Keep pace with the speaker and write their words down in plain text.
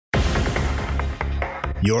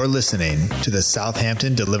You're listening to the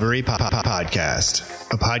Southampton Delivery Podcast,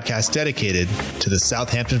 a podcast dedicated to the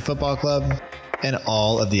Southampton Football Club and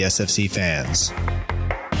all of the SFC fans.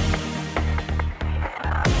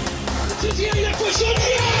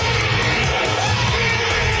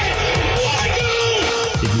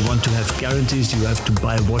 If you want to have guarantees, you have to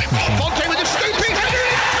buy a washing machine. Fonte with a scooping header.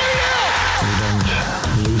 We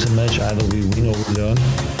don't lose a match, either we win or we learn.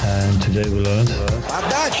 And today we learned.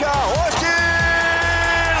 Отдача, Остин!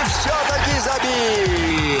 Все-таки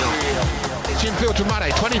забил! It's infield to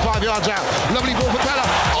Mane, 25 yards out. Lovely ball for Bella.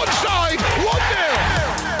 Onside, 1-0.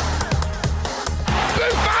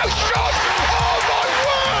 Buffon shot! Oh my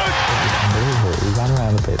word! Unbelievable. He ran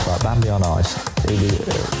around the pitch like Bambi on ice. It was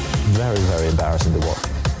very, very embarrassing to watch.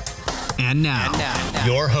 And now,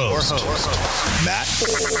 your host, Matt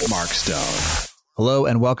Markstone. Hello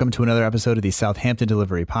and welcome to another episode of the Southampton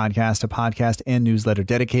Delivery Podcast, a podcast and newsletter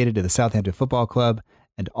dedicated to the Southampton Football Club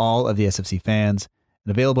and all of the SFC fans,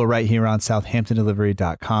 and available right here on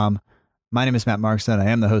southamptondelivery.com. My name is Matt Markstone. I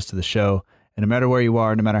am the host of the show, and no matter where you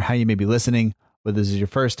are, no matter how you may be listening, whether this is your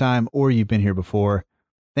first time or you've been here before,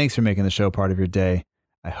 thanks for making the show part of your day.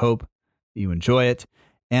 I hope you enjoy it.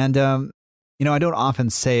 And, I don't often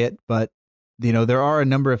say it, but there are a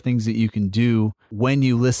number of things that you can do when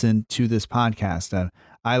you listen to this podcast.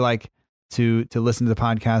 I like to listen to the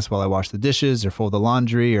podcast while I wash the dishes or fold the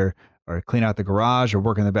laundry or clean out the garage or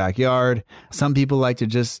work in the backyard. Some people like to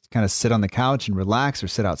just kind of sit on the couch and relax, or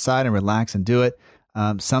sit outside and relax and do it.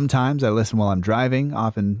 Sometimes I listen while I'm driving,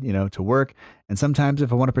 often, to work. And sometimes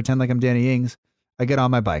if I want to pretend like I'm Danny Ings, I get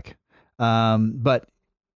on my bike. But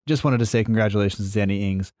just wanted to say congratulations to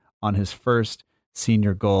Danny Ings on his first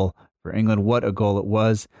senior goal for England. What a goal it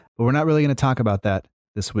was. But we're not really going to talk about that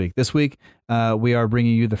this week. This week, we are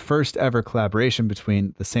bringing you the first ever collaboration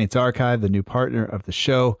between the Saints Archive, the new partner of the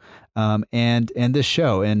show, and this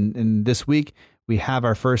show. And this week, we have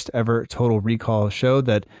our first ever Total Recall show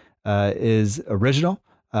that is original.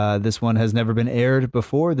 This one has never been aired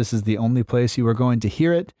before. This is the only place you are going to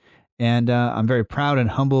hear it. And I'm very proud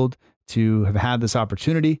and humbled to have had this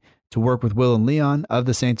opportunity to work with Will and Leon of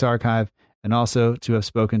the Saints Archive, and also to have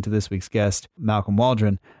spoken to this week's guest, Malcolm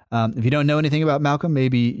Waldron. If you don't know anything about Malcolm,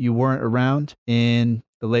 maybe you weren't around in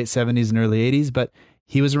the late 70s and early 80s, but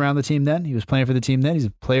he was around the team then. He was playing for the team then. He's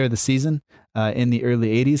a player of the season in the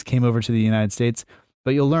early 80s, came over to the United States.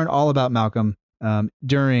 But you'll learn all about Malcolm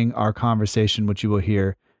during our conversation, which you will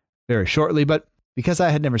hear very shortly. But because I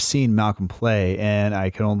had never seen Malcolm play, and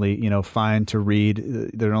I could only, find to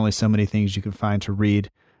read, there are only so many things you can find to read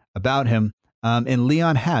about him. And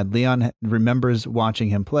Leon remembers watching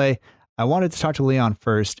him play. I wanted to talk to Leon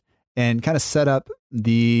first and kind of set up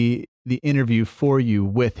the interview for you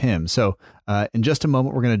with him. So in just a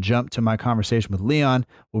moment, we're going to jump to my conversation with Leon,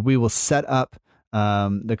 where we will set up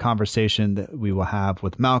the conversation that we will have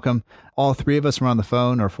with Malcolm. All three of us were on the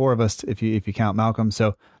phone, or four of us if you count Malcolm.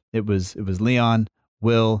 So it was Leon,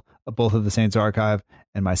 Will, both of the Saints Archive,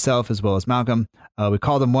 and myself, as well as Malcolm. We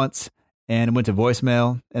called him once, and it went to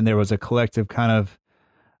voicemail, and there was a collective kind of,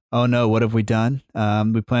 oh no, what have we done?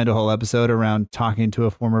 We planned a whole episode around talking to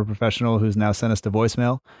a former professional who's now sent us to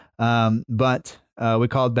voicemail. But we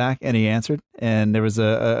called back and he answered, and there was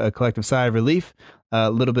a collective sigh of relief,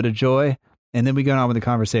 a little bit of joy, and then we got on with the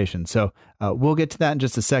conversation. So we'll get to that in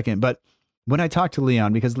just a second. But when I talked to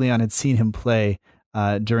Leon, because Leon had seen him play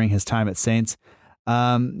during his time at Saints,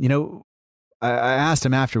 I asked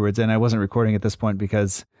him afterwards, and I wasn't recording at this point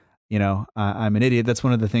because I'm an idiot. That's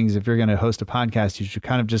one of the things, if you're going to host a podcast, you should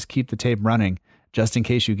kind of just keep the tape running just in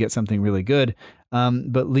case you get something really good.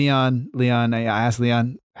 But Leon, I asked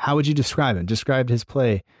Leon, how would you describe him? Described his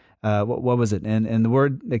play. What was it? And the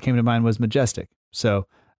word that came to mind was majestic. So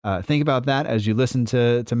think about that as you listen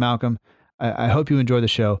to Malcolm. I hope you enjoy the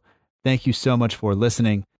show. Thank you so much for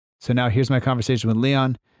listening. So now here's my conversation with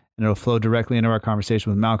Leon, and it'll flow directly into our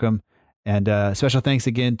conversation with Malcolm. And special thanks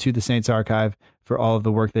again to the Saints Archive for all of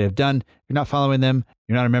the work they have done. If you're not following them,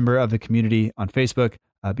 you're not a member of the community on Facebook,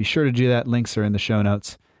 be sure to do that. Links are in the show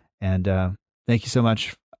notes. And thank you so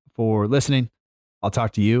much for listening. I'll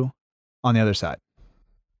talk to you on the other side.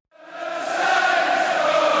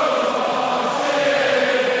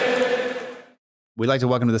 We'd like to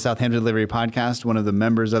welcome to the Southampton Delivery Podcast one of the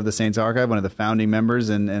members of the Saints Archive, one of the founding members,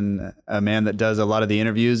 and a man that does a lot of the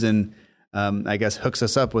interviews and I guess hooks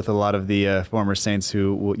us up with a lot of the former Saints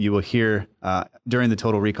who you will hear during the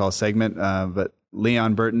Total Recall segment. But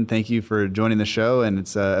Leon Burton, thank you for joining the show, and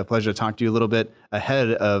it's a pleasure to talk to you a little bit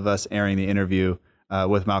ahead of us airing the interview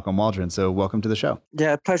with Malcolm Waldron. So welcome to the show.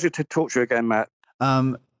 Yeah, pleasure to talk to you again, Matt.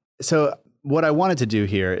 So what I wanted to do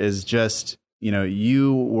here is just,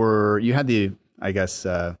 you had the I guess,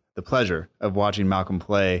 the pleasure of watching Malcolm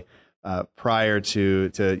play prior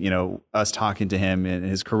to us talking to him. And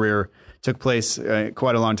his career took place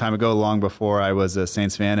quite a long time ago, long before I was a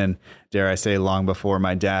Saints fan, and dare I say, long before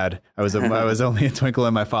my dad. I was only a twinkle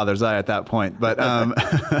in my father's eye at that point. But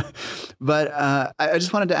but I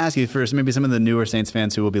just wanted to ask you first, maybe some of the newer Saints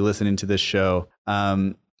fans who will be listening to this show.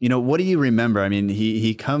 What do you remember? I mean,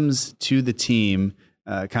 he comes to the team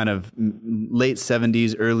kind of late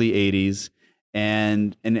 70s, early 80s,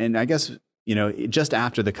 and I guess just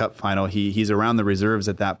after the Cup final, he's around the reserves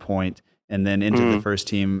at that point, and then into the first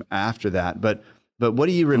team after that. But what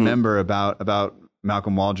do you remember about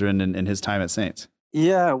Malcolm Waldron and his time at Saints?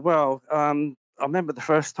 Yeah, well, I remember the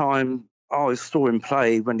first time I saw him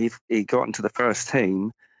play when he got into the first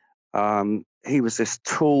team. He was this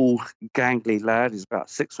tall, gangly lad. He's about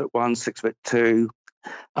 6'1", 6'2".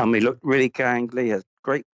 He looked really gangly, had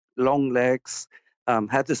great long legs,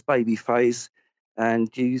 had this baby face. And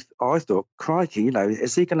I thought, crikey,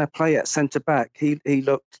 is he going to play at centre back? He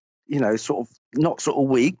looked, sort of not sort of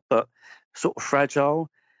weak, but sort of fragile.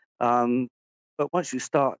 But once you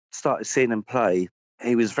started seeing him play,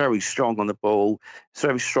 he was very strong on the ball. He's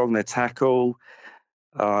very strong in the tackle.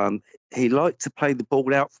 He liked to play the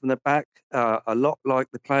ball out from the back, a lot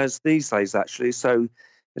like the players these days, actually. So,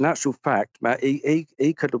 in actual fact, Matt,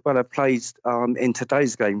 he could have well have played in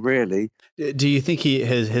today's game, really. Do you think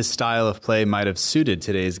his style of play might have suited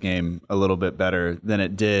today's game a little bit better than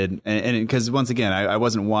it did? And because once again, I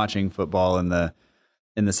wasn't watching football in the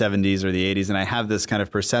 70s or the 80s, and I have this kind of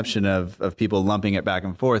perception of people lumping it back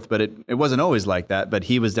and forth, but it wasn't always like that. But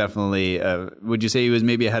he was definitely, would you say he was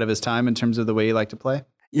maybe ahead of his time in terms of the way he liked to play?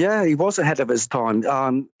 Yeah, he was ahead of his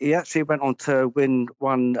time. He actually went on to win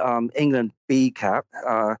one England B cap,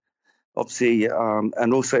 obviously,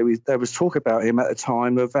 and also there was talk about him at the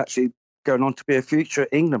time of actually going on to be a future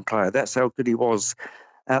England player. That's how good he was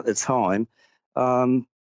at the time. But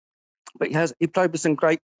he played with some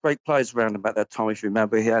great players around him at that time. If you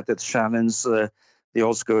remember, he had the Shannons, the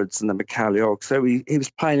Osgoods, and the McCalliog. So he was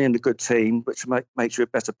playing in a good team, which makes you a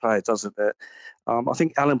better player, doesn't it? I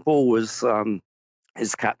think Alan Ball was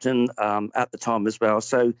his captain at the time as well.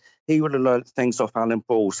 So he would have learned things off Alan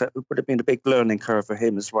Ball. So it would have been a big learning curve for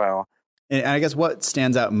him as well. And I guess what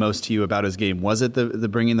stands out most to you about his game? Was it the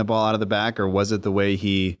bringing the ball out of the back, or was it the way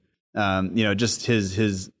he, just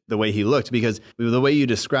the way he looked? Because the way you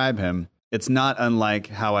describe him, it's not unlike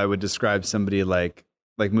how I would describe somebody like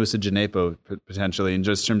Moussa Djenepo potentially, in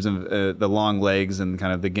just terms of the long legs and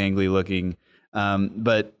kind of the gangly looking.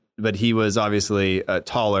 But he was obviously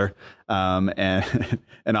taller,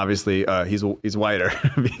 and obviously he's whiter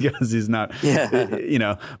because he's not,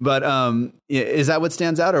 But is that what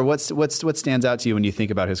stands out, or what stands out to you when you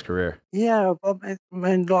think about his career? Yeah, I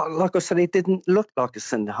mean, like I said, he didn't look like a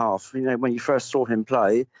centre half. When you first saw him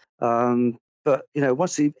play. But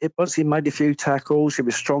once he made a few tackles, he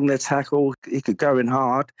was strong in the tackle. He could go in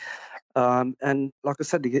hard. And like I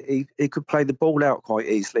said, he could play the ball out quite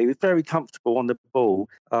easily. He was very comfortable on the ball.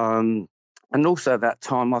 And also at that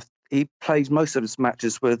time, he played most of his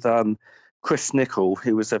matches with Chris Nicholl,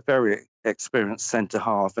 who was a very experienced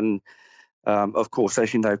centre-half. And, of course,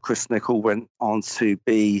 as you know, Chris Nicholl went on to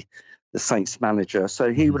be the Saints manager.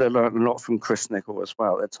 So he would have learned a lot from Chris Nicholl as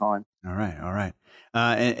well at the time. All right.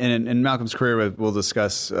 And in Malcolm's career, we'll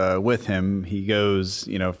discuss with him. He goes,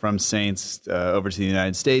 from Saints over to the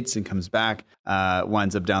United States and comes back,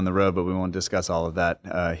 winds up down the road, but we won't discuss all of that.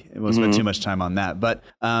 We won't spend too much time on that. But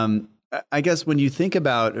I guess when you think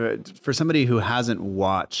about, for somebody who hasn't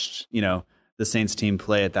watched, the Saints team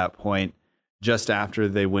play at that point, just after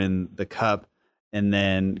they win the Cup, and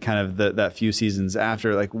then kind of that few seasons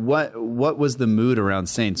after, like what was the mood around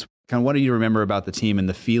Saints? Kind of what do you remember about the team and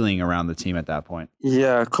the feeling around the team at that point?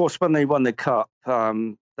 Yeah, of course, when they won the Cup,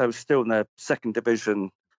 they were still in the second division,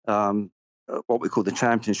 what we call the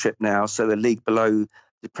Championship now, so the league below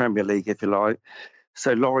the Premier League, if you like.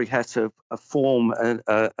 So Laurie had to form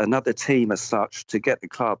another team as such to get the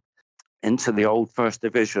club into the old First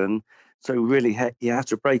Division. So really, he had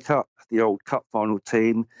to break up the old Cup final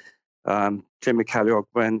team. Jim McCalliog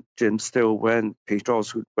went, Jim Still went, Peter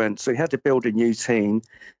Osgood went. So he had to build a new team,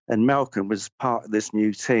 and Malcolm was part of this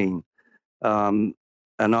new team. And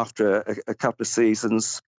after a couple of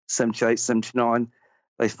seasons, 78, 79,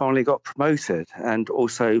 they finally got promoted, and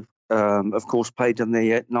also, of course, played in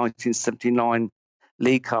the 1979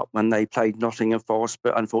 League Cup when they played Nottingham Forest,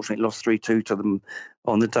 but unfortunately lost 3-2 to them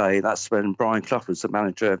on the day. That's when Brian Clough was the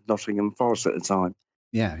manager of Nottingham Forest at the time.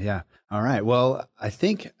 Yeah. All right. Well, I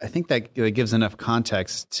think that gives enough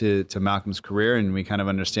context to Malcolm's career, and we kind of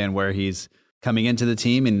understand where he's coming into the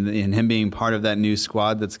team and him being part of that new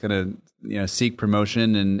squad that's going to seek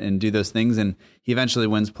promotion and do those things. And he eventually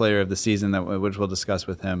wins Player of the Season, which we'll discuss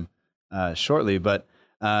with him shortly. But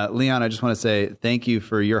Leon, I just want to say thank you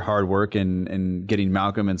for your hard work in getting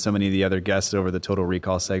Malcolm and so many of the other guests over the Total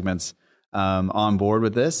Recall segments on board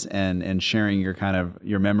with this and sharing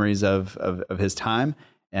your memories of his time.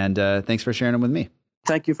 And thanks for sharing them with me.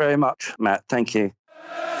 Thank you very much, Matt. Thank you.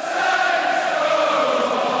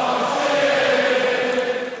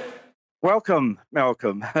 Welcome,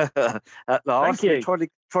 Malcolm. At last, thank you. We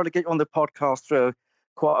tried to get you on the podcast for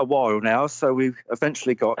quite a while now, so we've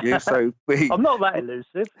eventually got you. So I'm not that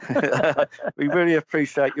elusive. We really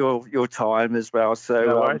appreciate your time as well.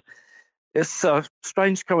 So it's a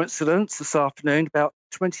strange coincidence this afternoon. About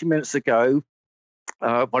 20 minutes ago,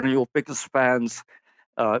 one of your biggest fans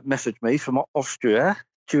messaged me from Austria,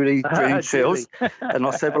 Julie Dreamfields, and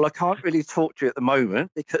I said, well, I can't really talk to you at the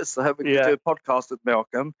moment because we're going to do a podcast with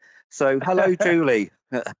Malcolm. So hello, Julie.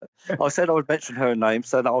 I said I would mention her name,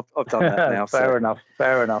 so I've done that now. Fair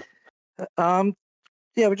enough.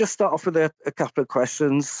 We'll just start off with a couple of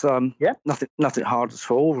questions. Nothing hard at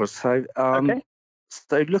all. So,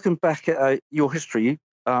 so looking back at your history,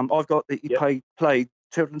 I've got that you played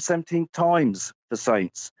 217 times for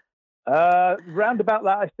Saints. Round about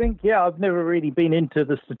that, I think. Yeah, I've never really been into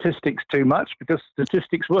the statistics too much because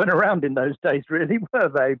statistics weren't around in those days, really, were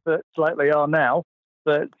they? But like they are now.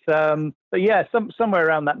 But yeah, somewhere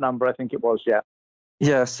around that number, I think it was. Yeah.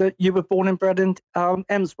 Yeah. So you were born and bred in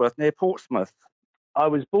Emsworth, near Portsmouth. I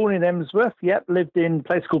was born in Emsworth. Yep. Lived in a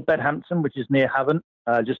place called Bedhampton, which is near Havant,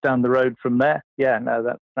 just down the road from there. Yeah.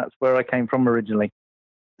 No, that's where I came from originally.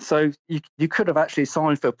 So you could have actually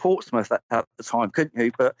signed for Portsmouth at the time, couldn't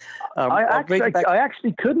you? But I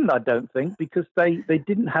actually couldn't, I don't think, because they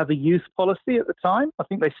didn't have a youth policy at the time. I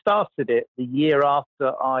think they started it the year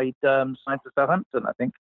after I'd signed for Southampton, I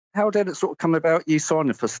think. How did it sort of come about you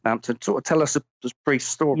signing for Southampton? Sort of tell us a brief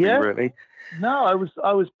story, really. No, I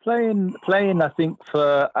was playing. I think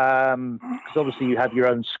for because obviously you have your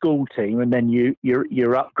own school team, and then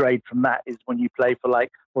your upgrade from that is when you play for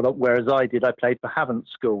whereas I played for Havant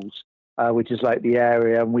schools, which is like the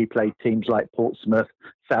area, and we played teams like Portsmouth,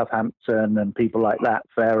 Southampton, and people like that,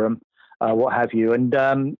 Fareham, what have you, and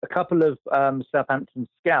a couple of Southampton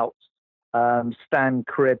scouts, Stan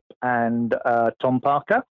Cribb and Tom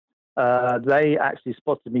Parker. They actually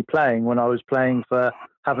spotted me playing when I was playing for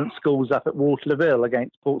Havant schools up at Waterlooville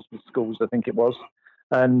against Portsmouth schools, I think it was.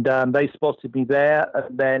 And they spotted me there.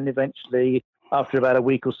 And then eventually, after about a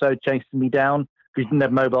week or so, chased me down because you didn't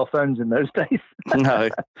have mobile phones in those days. No.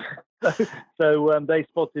 So they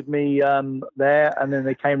spotted me there. And then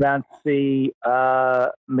they came round to see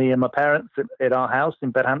me and my parents at our house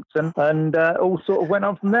in Bedhampton. And all sort of went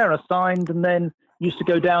on from there. I signed and then used to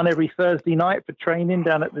go down every Thursday night for training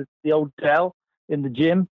down at the old Dell in the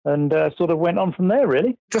gym, and sort of went on from there,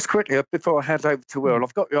 really. Just quickly, before I hand over to Will,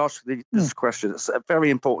 I've got to ask you this question. It's a very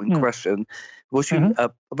important question. Was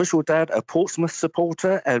your dad a Portsmouth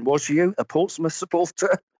supporter, and was you a Portsmouth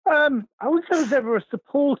supporter? I wouldn't say I was ever a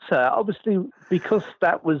supporter. Obviously, because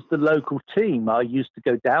that was the local team, I used to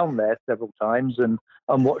go down there several times and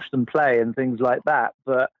watch them play and things like that.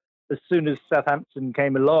 But as soon as Southampton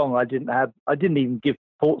came along, I didn't even give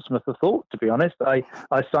Portsmouth a thought, to be honest. I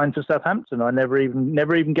signed for Southampton. I never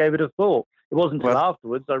even gave it a thought. It wasn't until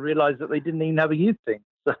afterwards I realised that they didn't even have a youth team.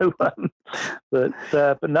 So, but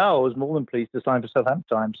no, I was more than pleased to sign for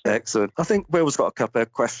Southampton. So. Excellent. I think Will's got a couple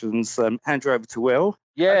of questions. Hand you over to Will.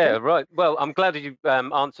 Yeah, right. Well, I'm glad that you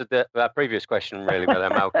answered the previous question really well,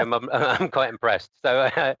 Malcolm. I'm quite impressed. So,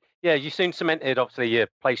 yeah, you soon cemented, obviously, your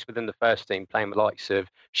place within the first team, playing with the likes of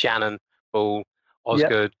Shannon, Ball,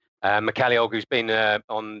 Osgood, McCalliog, who's been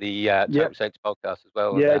on the Total Saints podcast as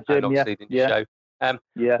well. Yeah, Jim, and obviously in the show.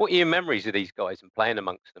 What are your memories of these guys and playing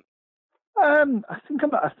amongst them? I think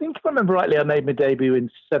if I remember rightly, I made my debut in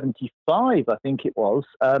 '75. I think it was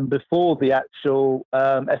before the actual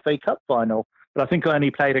FA Cup final. But I think I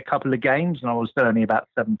only played a couple of games, and I was still only about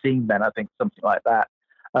 17 then. I think something like that.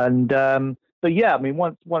 And but yeah, I mean,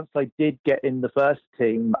 once I did get in the first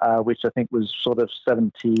team, which I think was sort of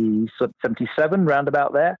 77, round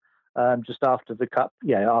about there, just after the cup.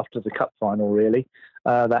 Yeah, after the cup final, really.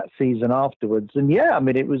 That season afterwards, and yeah, I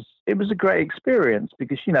mean, it was a great experience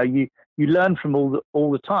because you learn from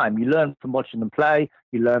all the time. You learn from watching them play.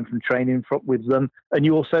 You learn from training with them, and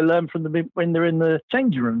you also learn from them when they're in the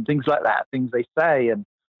changing room, things like that, things they say and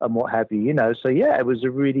what have you. So yeah, it was a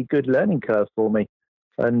really good learning curve for me,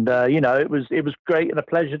 and it was great and a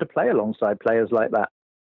pleasure to play alongside players like that.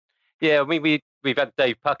 Yeah, I mean, we've had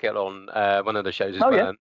Dave Puckett on one of the shows as well.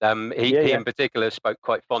 Yeah. He in particular spoke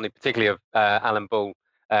quite fondly, particularly of Alan Ball,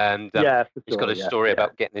 And he's got a story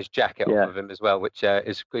about getting his jacket off of him as well, which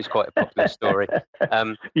is quite a popular story. I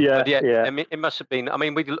mean, it must have been. I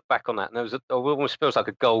mean, we look back on that, and it almost feels like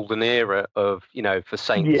a golden era of for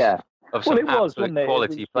Saints. Of some absolute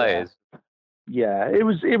quality players. Yeah, it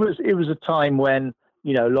was a time when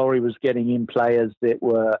Laurie was getting in players that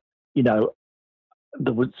were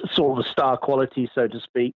there was sort of a star quality, so to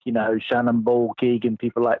speak. Shannon Ball, Keegan,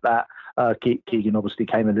 people like that. Keegan obviously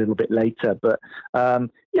came a little bit later, but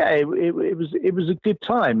it was a good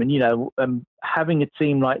time, and having a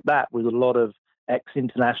team like that with a lot of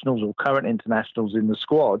ex-internationals or current internationals in the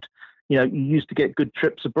squad, you used to get good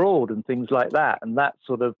trips abroad and things like that, and that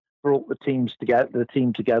sort of brought the team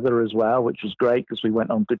together as well, which was great because we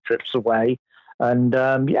went on good trips away. And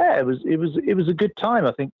it was a good time,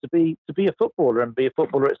 I think, to be a footballer and be a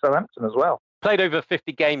footballer at Southampton as well. Played over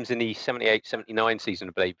 50 games in the 78-79 season,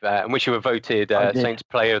 I believe, in which you were voted Saints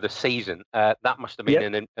Player of the Season. That must have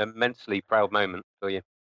been an immensely proud moment for you.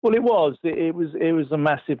 Well, it was. It was a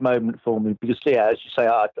massive moment for me because, as you say,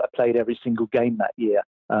 I played every single game that year.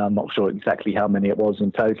 I'm not sure exactly how many it was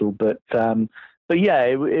in total, but yeah,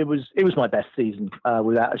 it was my best season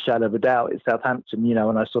without a shadow of a doubt at Southampton.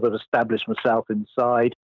 And I sort of established myself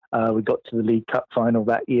inside. We got to the League Cup final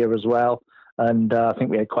that year as well, and I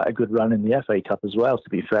think we had quite a good run in the FA Cup as well, to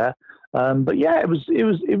be fair. But yeah, it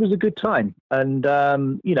was a good time, and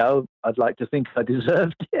I'd like to think I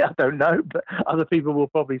deserved it. I don't know, but other people will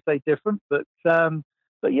probably say different. But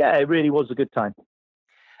yeah, it really was a good time.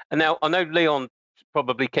 And now I know Leon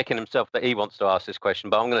probably kicking himself that he wants to ask this question,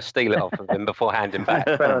 but I'm going to steal it off of him before handing back.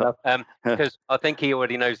 Fair enough. Because I think he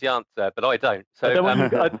already knows the answer, but I don't. So I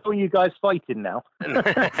don't want you guys fighting now.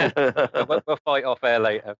 We'll fight off air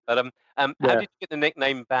later. But how did you get the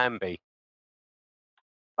nickname Bambi?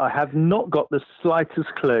 I have not got the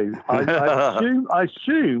slightest clue. I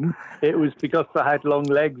assume it was because I had long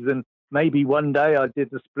legs and maybe one day I did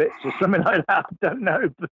the splits or something like that. I don't know,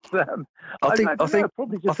 but I think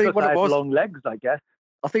probably just because I had long legs, I guess.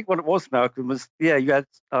 I think what it was, Malcolm, was you had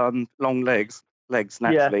long legs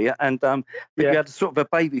naturally, and you had sort of a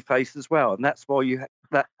baby face as well, and that's why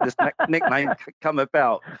this nickname come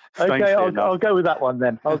about. Okay, I'll go with that one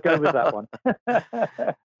then. I'll go with that one.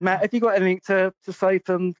 Matt, have you got anything to say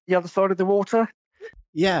from the other side of the water?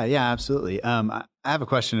 Yeah, absolutely. I have a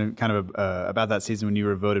question kind of about that season when you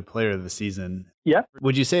were voted player of the season. Yeah.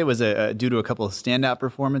 Would you say it was due to a couple of standout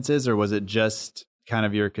performances, or was it just kind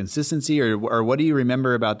of your consistency, or what do you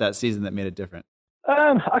remember about that season that made it different?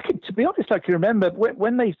 To be honest, I can remember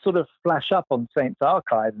when they sort of flash up on Saints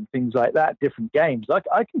Archive and things like that, different games. I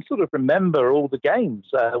can sort of remember all the games,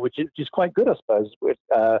 which is quite good, I suppose,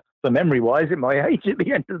 for memory-wise at my age at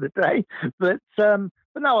the end of the day. But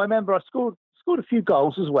no, I remember I scored a few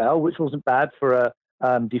goals as well, which wasn't bad for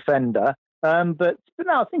a defender. But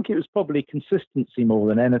no, I think it was probably consistency more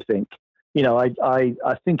than anything.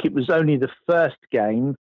 I think it was only the first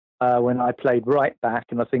game when I played right back,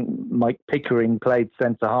 and I think Mike Pickering played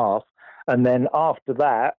centre half. And then after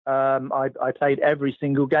that, I played every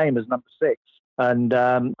single game as number 6. And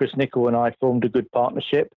Chris Nichol and I formed a good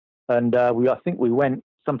partnership. And I think we went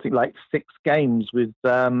something like 6 games with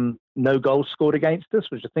no goals scored against us,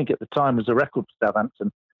 which I think at the time was a record for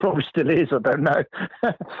Southampton. Probably still is, I don't know.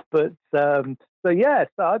 But I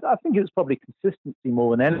think it was probably consistency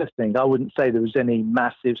more than anything. I wouldn't say there was any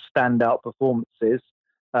massive standout performances.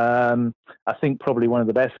 I think probably one of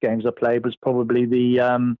the best games I played was probably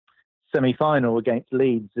the semi-final against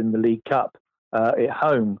Leeds in the League Cup at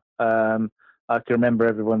home. I can remember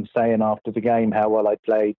everyone saying after the game how well I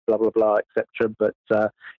played, blah, blah, blah, etc. But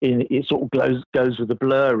it sort of goes with a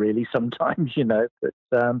blur, really, sometimes, But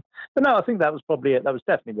no, I think that was probably it. That was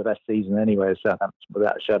definitely the best season anyway, Southampton,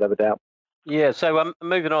 without a shadow of a doubt. Yeah, so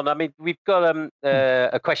moving on. I mean, we've got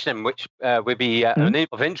a question which would be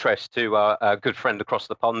of interest to our good friend across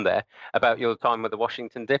the pond there about your time with the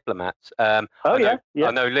Washington Diplomats. I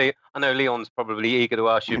know Leon's probably eager to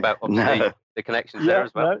ask you about obviously the connections there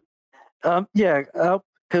as well.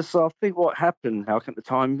 Because I think what happened, Malcolm, at the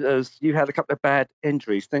time is you had a couple of bad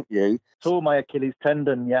injuries, didn't you? Tore my Achilles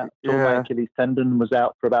tendon, my Achilles tendon, was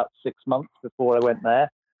out for about 6 months before I went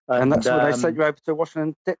there. And that's when they sent you over to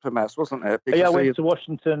Washington Diplomats, wasn't it? I went to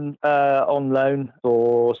Washington on loan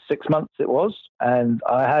for 6 months it was, and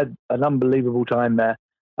I had an unbelievable time there.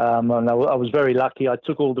 And I was very lucky. I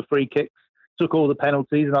took all the free kicks, took all the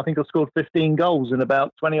penalties, and I think I scored 15 goals in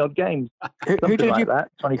about 20-odd games. Who did you?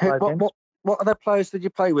 25 games. What other players did you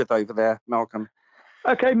play with over there, Malcolm?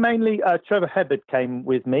 Okay, mainly Trevor Hebbard came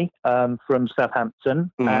with me from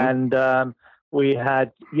Southampton, and we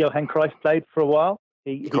had Johan Cruyff played for a while.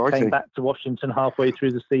 He came back to Washington halfway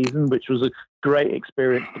through the season, which was a great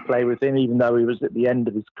experience to play with him, even though he was at the end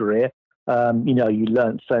of his career. You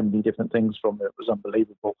learned so many different things from it. It was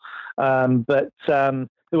unbelievable.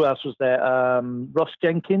 Who else was there? Ross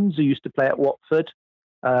Jenkins, who used to play at Watford.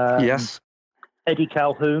 Yes. Eddie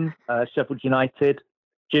Calhoun, Sheffield United.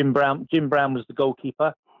 Jim Brown. Jim Brown was the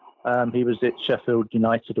goalkeeper. He was at Sheffield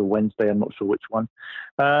United or Wednesday. I'm not sure which one.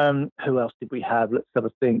 Who else did we have? Let's have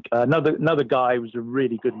a think. Another guy who was a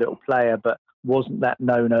really good little player, but wasn't that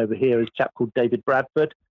known over here, is a chap called David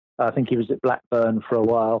Bradford. I think he was at Blackburn for a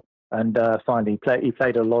while, and finally he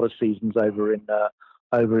played a lot of seasons over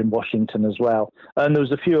in Washington as well. And there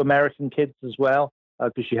was a few American kids as well,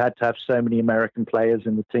 because you had to have so many American players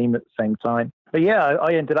in the team at the same time. But yeah,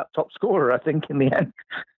 I ended up top scorer, I think, in the end,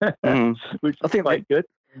 which I think quite good.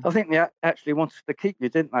 I think they actually wanted to keep you,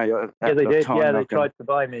 didn't they? Yeah, they did. Yeah, they tried to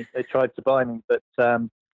buy me. But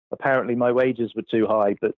apparently my wages were too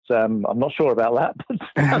high. But I'm not sure about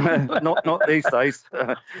that. not these days.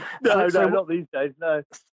 No, not these days. No.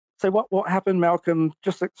 So what happened, Malcolm?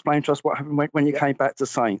 Just explain to us what happened when you came back to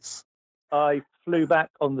Saints. I flew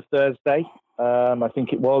back on the Thursday. I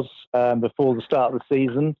think it was before the start of the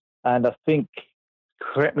season, and I think,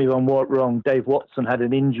 correct me if I'm wrong, Dave Watson had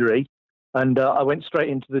an injury. And I went straight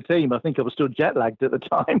into the team. I think I was still jet lagged at the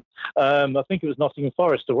time. I think it was Nottingham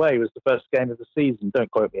Forest away. It was the first game of the season. Don't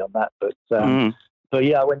quote me on that. But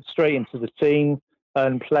yeah, I went straight into the team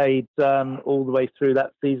and played all the way through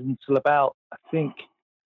that season till about, I think,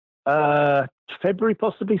 February,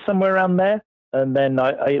 possibly somewhere around there. And then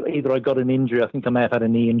I got an injury. I think I may have had a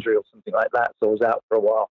knee injury or something like that. So I was out for a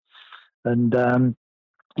while. And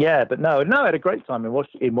but no, I had a great time in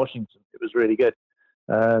Washington. It was really good.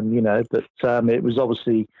 It was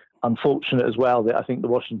obviously unfortunate as well that I think the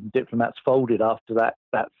Washington Diplomats folded after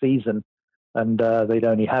that season, and they'd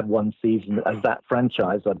only had one season as that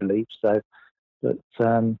franchise, I believe. So, but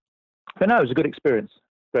no, it was a good experience.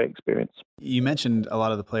 Great experience. You mentioned a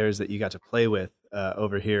lot of the players that you got to play with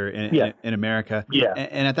over here in America. Yeah.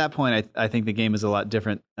 And at that point, I think the game is a lot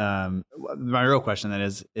different. My real question then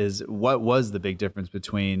is what was the big difference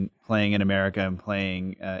between playing in America and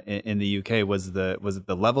playing in the UK? Was it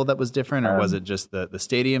the level that was different, or was it just the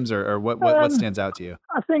stadiums, or what stands out to you?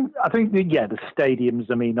 I think the stadiums.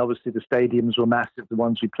 I mean, obviously the stadiums were massive. The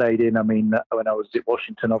ones we played in. I mean, when I was at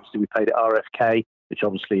Washington, obviously we played at RFK, which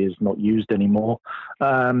obviously is not used anymore.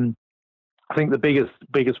 I think the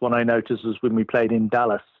biggest one I noticed was when we played in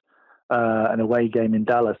Dallas, an away game in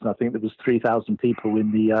Dallas, and I think there was 3,000 people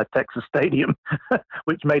in the Texas Stadium,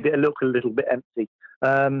 which made it look a little bit empty.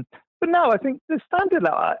 But no, I think the standard,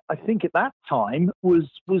 I think at that time was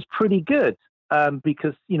pretty good,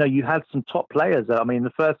 because you had some top players. I mean,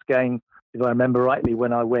 the first game, if I remember rightly,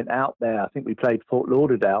 when I went out there, I think we played Fort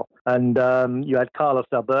Lauderdale, and you had Carlos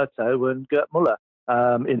Alberto and Gerd Muller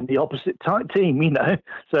in the opposite team,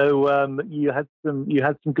 So you had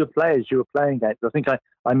some good players you were playing against. I think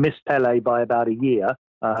I missed Pele by about a year,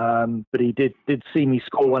 but he did see me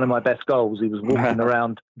score one of my best goals. He was walking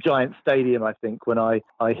around Giant Stadium, I think, when I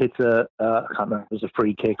hit I can't remember if it was a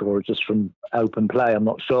free kick or just from open play. I'm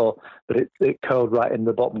not sure, but it curled right in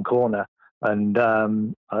the bottom corner. And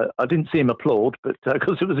I didn't see him applaud, but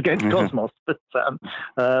because it was against Cosmos.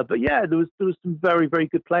 But yeah, there was some very, very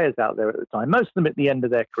good players out there at the time. Most of them at the end of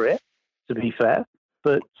their career, to be fair.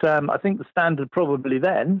 But I think the standard probably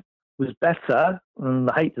then was better, and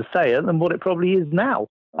I hate to say it, than what it probably is now.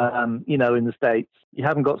 In the States, you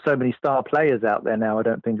haven't got so many star players out there now, I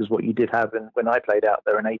don't think, as what you did have when I played out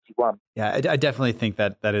there in '81. Yeah, I definitely think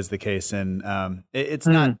that is the case, and it's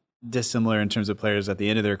not dissimilar in terms of players at the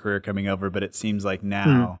end of their career coming over, but it seems like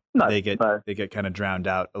now they get kind of drowned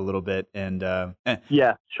out a little bit. And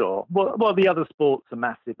yeah, sure. Well, the other sports are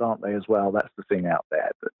massive, aren't they? As well, that's the thing out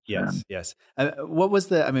there. But yes. What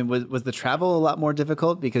was was the travel a lot more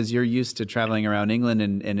difficult because you're used to traveling around England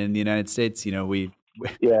and in the United States? Everything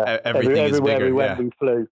is bigger. We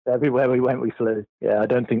flew. Everywhere we went, we flew. Yeah, I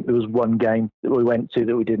don't think there was one game that we went to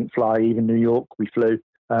that we didn't fly. Even New York, we flew.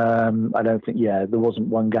 I don't think, there wasn't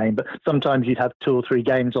one game, but sometimes you'd have 2 or 3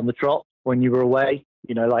 games on the trot when you were away,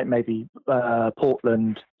 like maybe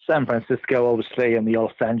Portland, San Francisco, obviously, and the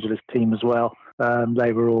Los Angeles team as well.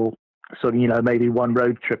 They were all sort of, maybe one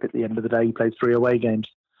road trip at the end of the day. You played 3 away games.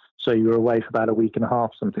 So you were away for about a week and a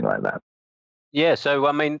half, something like that. Yeah, so,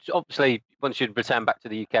 I mean, obviously, once you'd returned back to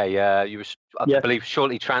the UK, you were, I believe,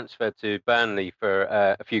 shortly transferred to Burnley for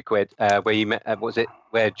a few quid, where you met,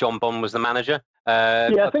 where John Bond was the manager?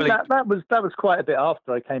 I think that was quite a bit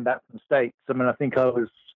after I came back from the States. I mean, I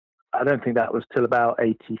don't think that was till about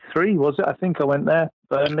 83, was it? I think I went there,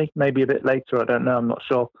 Burnley, maybe a bit later. I don't know. I'm not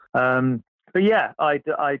sure. But yeah, I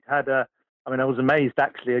was amazed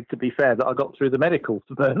actually, to be fair, that I got through the medical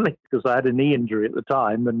for Burnley because I had a knee injury at the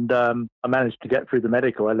time, and I managed to get through the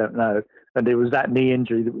medical. I don't know, and it was that knee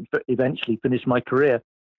injury that eventually finished my career.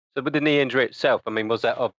 So with the knee injury itself, I mean, was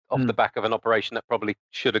that off the back of an operation that probably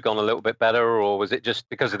should have gone a little bit better, or was it just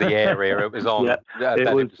because of the area it was on?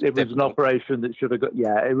 It was an operation that should have got.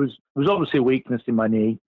 Yeah, it was obviously a weakness in my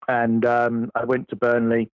knee, and I went to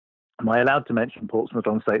Burnley. Am I allowed to mention Portsmouth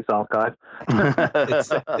on States Archive?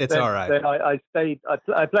 It's all right. Then I stayed.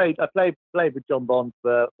 I played with John Bond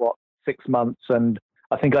for 6 months, and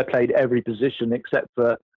I think I played every position except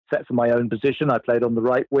for my own position. I played on the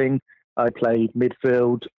right wing. I played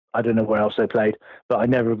midfield. I don't know where else I played, but I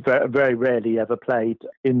never, very rarely ever played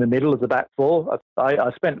in the middle of the back four.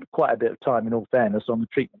 I spent quite a bit of time, in all fairness, on the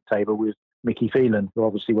treatment table with Mickey Phelan, who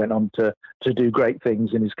obviously went on to do great things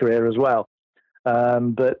in his career as well.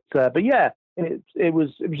 But yeah, it was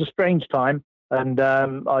a strange time, and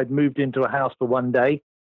I'd moved into a house for one day,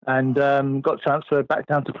 and got transferred back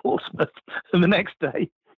down to Portsmouth the next day.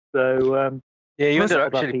 So you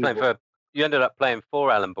ended up playing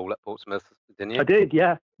for Alan Ball at Portsmouth, didn't you? I did,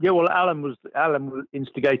 yeah. Yeah, well, Alan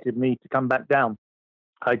instigated me to come back down.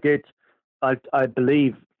 I did. I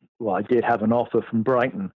believe. Well, I did have an offer from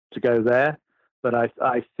Brighton to go there, but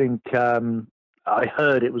I think I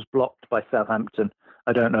heard it was blocked by Southampton.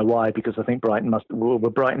 I don't know why, because I think Brighton were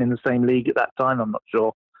Brighton in the same league at that time. I'm not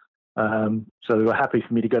sure. So they were happy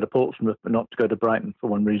for me to go to Portsmouth, but not to go to Brighton for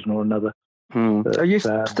one reason or another. But, are you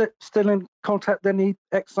still in contact with any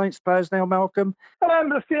ex-Saints players now, Malcolm?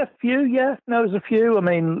 A few, yeah. No, there's a few. I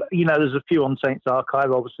mean, there's a few on Saints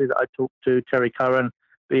Archive, obviously, that I talked to, Terry Curran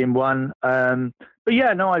being one. But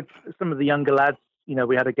yeah, no, some of the younger lads,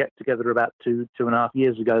 we had a get-together about 2.5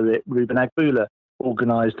 years ago that Ruben Agbula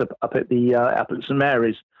organised up at the St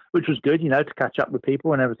Mary's, which was good, to catch up with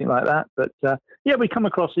people and everything like that. But yeah, we come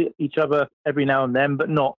across each other every now and then, but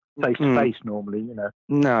not face-to-face normally,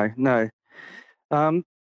 No.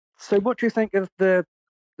 So what do you think of the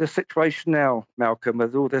situation now, Malcolm,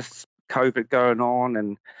 with all this COVID going on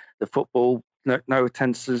and the football, no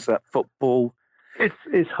attendances at football?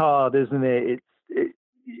 It's hard, isn't it?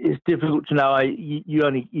 It's difficult to know.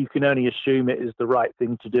 You can only assume it is the right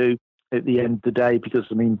thing to do at the end of the day, because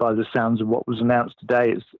by the sounds of what was announced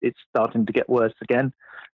today, it's starting to get worse again.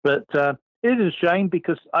 But it is a shame,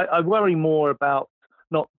 because I worry more about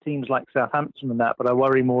not teams like Southampton and that, but I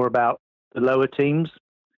worry more about the lower teams,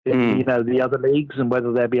 the other leagues, and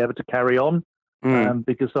whether they'll be able to carry on.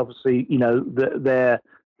 Because obviously, their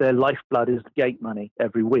lifeblood is the gate money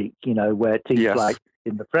every week, where teams like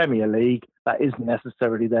in the Premier League, that isn't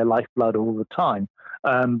necessarily their lifeblood all the time.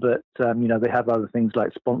 But they have other things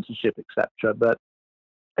like sponsorship, etc. But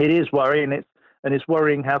it is worrying, and it's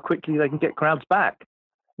worrying how quickly they can get crowds back.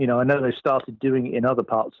 I know they've started doing it in other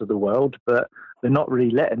parts of the world, but they're not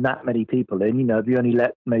really letting that many people in. If you only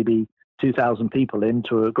let maybe 2,000 people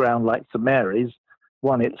into a ground like St Mary's,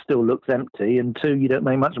 one, it still looks empty, and two, you don't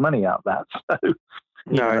make much money out of that.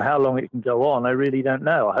 So, how long it can go on, I really don't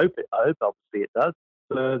know. I hope obviously it does,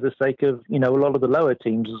 for the sake of a lot of the lower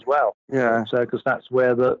teams as well. Yeah. So because that's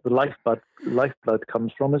where the lifeblood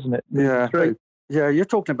comes from, isn't it? Yeah. True. Yeah, you're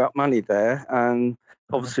talking about money there, and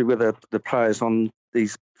obviously with the players on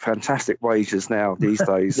these fantastic wages now these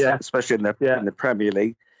days, especially in the Premier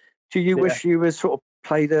League. Do you wish you were sort of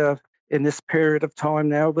played in this period of time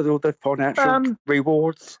now with all the financial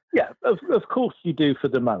rewards? Yeah, of course you do, for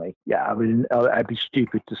the money. Yeah, I'd be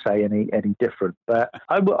stupid to say any different. But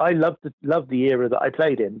I love the era that I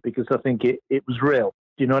played in, because I think it was real.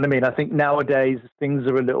 Do you know what I mean? I think nowadays things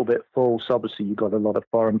are a little bit false. Obviously, you've got a lot of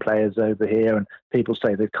foreign players over here, and people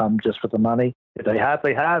say they've come just for the money. If they have,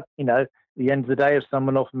 they have. At the end of the day, if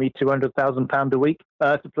someone offered me £200,000 a week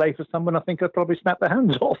to play for someone, I think I'd probably snap their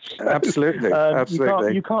hands off. So, absolutely.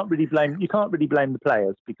 You can't really blame the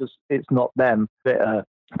players, because it's not them that are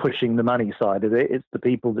pushing the money side of it. It's the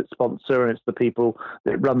people that sponsor, and it's the people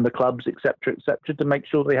that run the clubs, etc., to make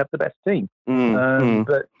sure they have the best team.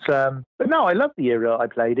 But no, I love the era I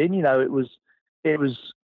played in. It was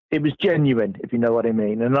genuine, if you know what I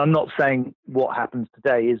mean. And I'm not saying what happens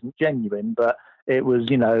today isn't genuine, but it was,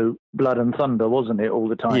 blood and thunder, wasn't it, all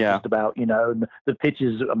the time? Yeah. Just about, and the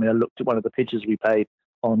pitches. I looked at one of the pitches we played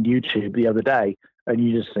on YouTube the other day, and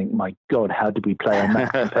you just think, my God, how did we play on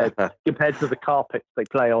that compared to the carpets they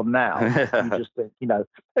play on now? You just think, and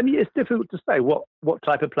it's difficult to say what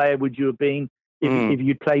type of player would you have been if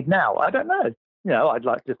you'd played now. I don't know. I'd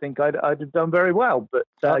like to think I'd have done very well, but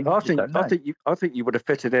I think you would have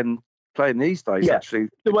fitted in playing these days. Yeah. Actually,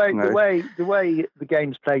 the way the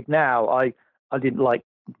game's played now, I didn't like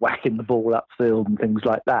whacking the ball upfield and things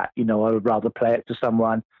like that. I would rather play it to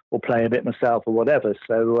someone or play a bit myself or whatever.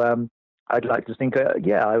 So I'd like to think,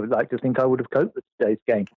 I would like to think I would have coped with today's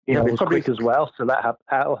game. It was quick as well, so that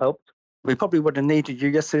helped. We probably would have needed you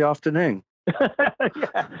yesterday afternoon. No,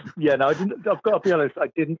 I didn't. I've got to be honest, I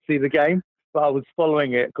didn't see the game, but I was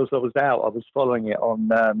following it because I was out. I was following it on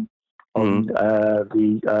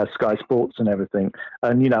the Sky Sports and everything.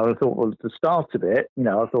 And, I thought, well, at the start of it,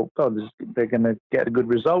 I thought, God, they're going to get a good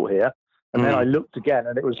result here. And then I looked again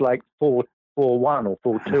and it was like 4-1 or 4-2,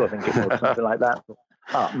 I think it was, something like that.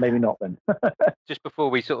 Maybe not then. Just before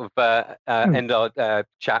we sort of end our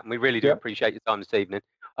chat, and we really do appreciate your time this evening.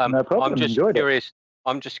 No problem.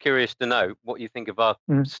 I'm just curious to know what you think of our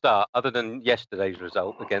start, other than yesterday's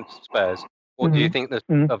result against Spurs. What do you think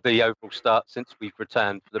of the overall start since we've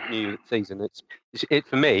returned for the new season? It's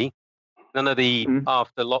for me, none of the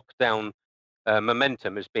after lockdown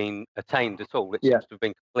momentum has been attained at all. It seems to have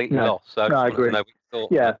been completely lost. So I agree.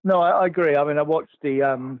 I agree. I mean, I watched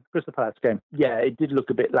the Crystal Palace game. Yeah, it did look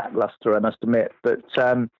a bit lackluster, I must admit. But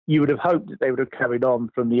you would have hoped that they would have carried on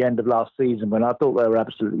from the end of last season when I thought they were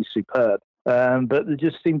absolutely superb. But there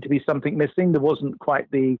just seemed to be something missing. There wasn't quite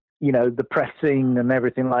the pressing and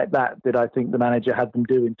everything like that I think the manager had them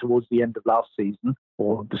doing towards the end of last season,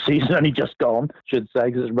 or the season only just gone, should say,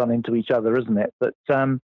 because it's run into each other, isn't it? But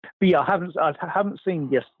yeah, I haven't seen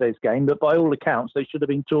yesterday's game, but by all accounts, they should have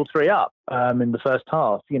been 2 or 3 up in the first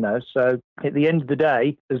half, So at the end of the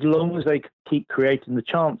day, as long as they keep creating the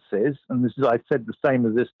chances, and I said the same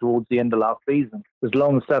as this towards the end of last season, as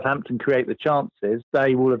long as Southampton create the chances,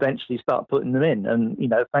 they will eventually start putting them in. And,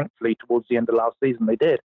 thankfully, towards the end of last season, they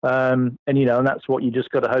did. And that's what you just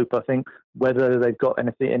got to hope, I think. Whether they've got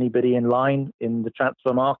anybody in line in the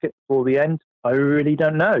transfer market before the end, I really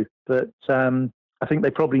don't know. But I think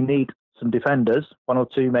they probably need some defenders, 1 or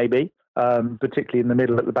 2 maybe, particularly in the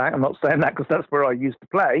middle at the back. I'm not saying that because that's where I used to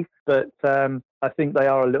play, but I think they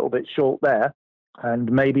are a little bit short there,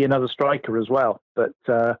 and maybe another striker as well. But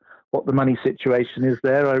what the money situation is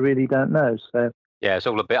there, I really don't know. So yeah, it's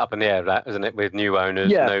all a bit up in the air, that, isn't it, with new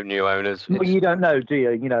owners, no new owners. Well, you don't know, do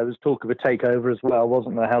you? There was talk of a takeover as well,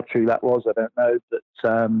 wasn't there? How true that was, I don't know. But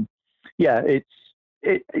yeah,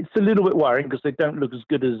 it's a little bit worrying because they don't look as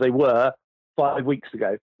good as they were 5 weeks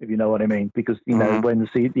ago, if you know what I mean, because, when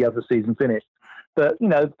the other season finished. But,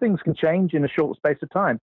 things can change in a short space of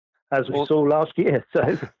time, as we saw last year.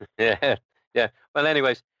 So Yeah. Well,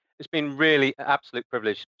 anyways, it's been really an absolute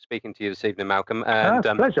privilege speaking to you this evening, Malcolm. And,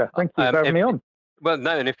 pleasure. Thank you for having me on. Well,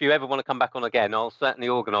 no, and if you ever want to come back on again, I'll certainly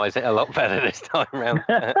organise it a lot better this time around.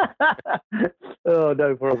 Oh,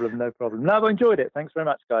 no problem. No, I've enjoyed it. Thanks very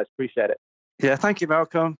much, guys. Appreciate it. Yeah, thank you,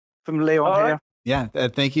 Malcolm. From Leon here. Yeah,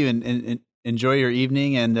 thank you, and enjoy your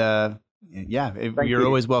evening, and you're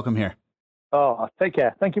always welcome here. Oh, take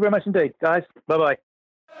care. Thank you very much indeed, guys. Bye-bye.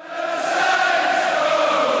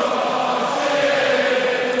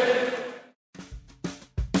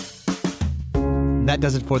 That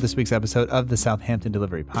does it for this week's episode of the Southampton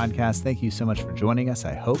Delivery Podcast. Thank you so much for joining us.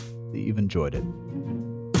 I hope that you've enjoyed it.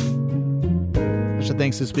 Special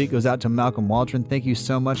thanks this week goes out to Malcolm Waldron. Thank you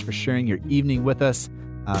so much for sharing your evening with us.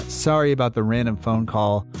 Sorry about the random phone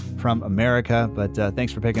call from America, but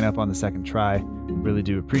thanks for picking up on the second try. Really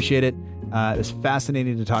do appreciate it. It was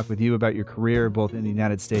fascinating to talk with you about your career, both in the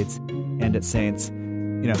United States and at Saints,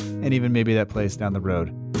 and even maybe that place down the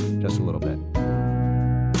road just a little bit.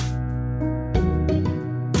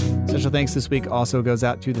 Special thanks this week also goes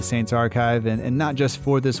out to the Saints Archive, and not just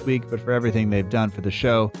for this week, but for everything they've done for the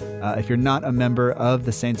show. If you're not a member of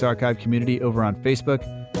the Saints Archive community over on Facebook,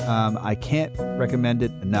 I can't recommend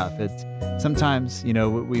it enough. It's sometimes,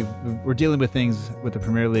 we're dealing with things with the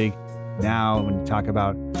Premier League now when you talk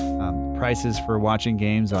about prices for watching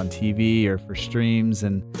games on TV or for streams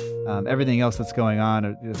and everything else that's going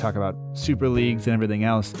on. You talk about super leagues and everything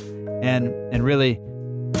else, and really,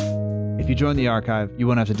 if you join the archive, you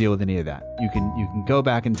won't have to deal with any of that. You can go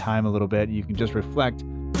back in time a little bit. You can just reflect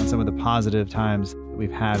on some of the positive times that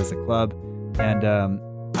we've had as a club, and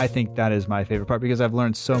I think that is my favorite part because I've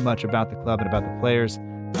learned so much about the club and about the players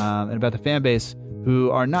and about the fan base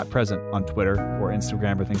who are not present on Twitter or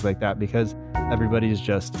Instagram or things like that because everybody is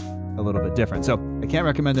just a little bit different. So I can't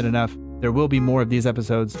recommend it enough. There will be more of these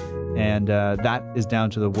episodes, and that is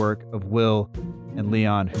down to the work of Will and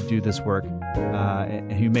Leon who do this work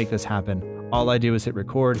and who make this happen. All I do is hit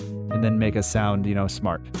record and then make us sound,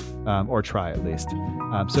 smart, or try at least.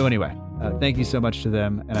 So anyway, thank you so much to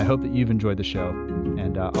them, and I hope that you've enjoyed the show.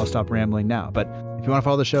 And I'll stop rambling now. But if you want to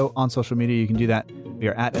follow the show on social media, you can do that. We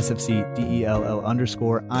are at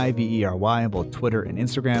SFCDELL_IVERY on both Twitter and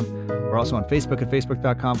Instagram. We're also on Facebook at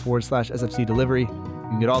facebook.com/SFC Delivery.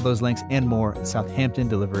 can get all those links and more at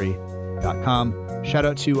southamptondelivery.com. Shout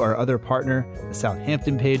out to our other partner, the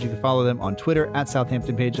Southampton Page. You can follow them on Twitter at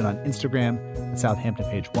Southampton Page and on Instagram at Southampton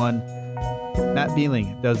Page 1. Matt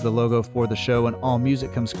Beeling does the logo for the show, and all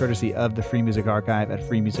music comes courtesy of the Free Music Archive at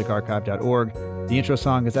freemusicarchive.org. The intro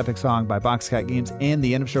song is Epic Song by Boxcat Games, and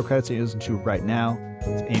the end of show credits that you listen to right now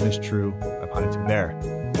is Aim is True by Paddington Bear.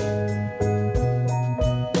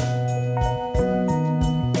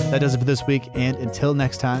 That does it for this week, and until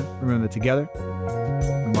next time, remember that together,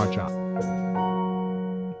 we march on.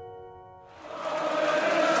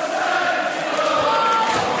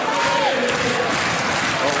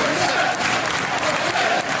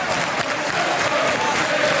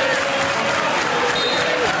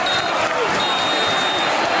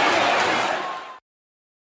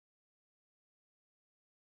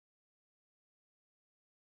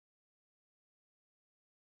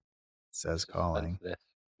 Says calling.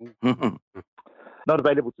 Not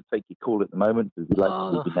available to take your call at the moment. If you'd like to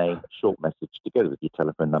leave your name, a short message together with your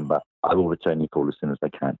telephone number, I will return your call as soon as I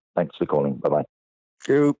can. Thanks for calling. Bye-bye.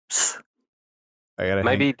 Oops.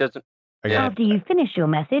 Maybe he doesn't. After you finish your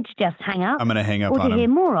message, just hang up. I'm going to hang up or on to him. hear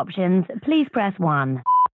more options, please press 1.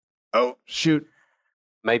 Oh, shoot.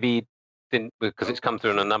 Maybe he didn't, because it's come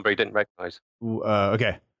through on a number he didn't recognize.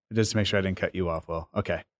 Okay. Just to make sure I didn't cut you off. Well,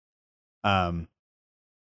 okay.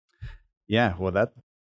 Yeah, well,